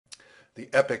The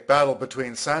epic battle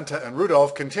between Santa and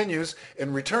Rudolph continues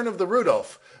in Return of the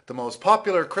Rudolph, the most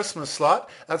popular Christmas slot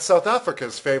at South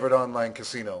Africa's favorite online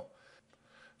casino.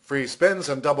 Free spins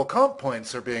and double comp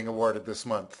points are being awarded this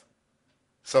month.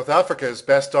 South Africa's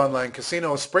best online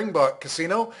casino, Springbok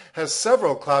Casino, has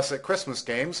several classic Christmas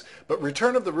games, but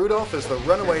Return of the Rudolph is the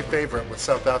runaway favorite with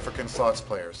South African slots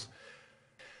players.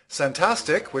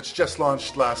 Santastic, which just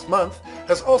launched last month,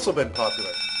 has also been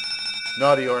popular.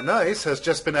 Naughty or Nice has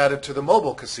just been added to the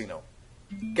mobile casino.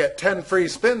 Get 10 free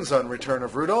spins on Return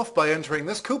of Rudolph by entering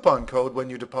this coupon code when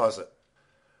you deposit.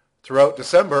 Throughout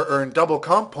December, earn double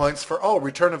comp points for all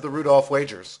Return of the Rudolph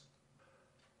wagers.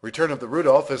 Return of the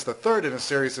Rudolph is the third in a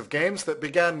series of games that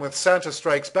began with Santa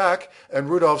Strikes Back and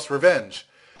Rudolph's Revenge.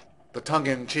 The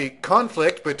tongue-in-cheek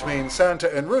conflict between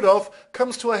Santa and Rudolph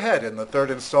comes to a head in the third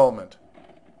installment.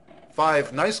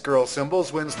 5 Nice Girl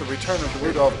symbols wins the Return of the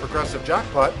Rudolph progressive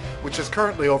jackpot, which is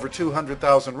currently over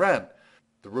 200,000 rand.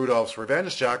 The Rudolph's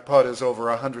Revenge jackpot is over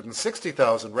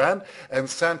 160,000 rand, and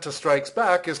Santa Strikes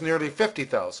Back is nearly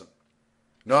 50,000.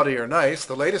 Naughty or Nice,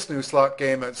 the latest new slot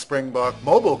game at Springbok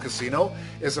Mobile Casino,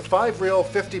 is a 5-reel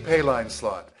 50 payline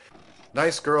slot.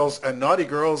 Nice Girls and Naughty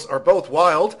Girls are both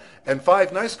wild, and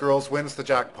 5 Nice Girls wins the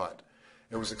jackpot.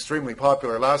 It was extremely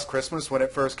popular last Christmas when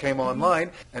it first came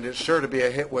online, and it's sure to be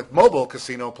a hit with mobile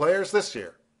casino players this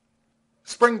year.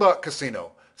 Springbok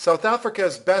Casino, South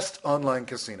Africa's best online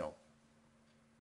casino.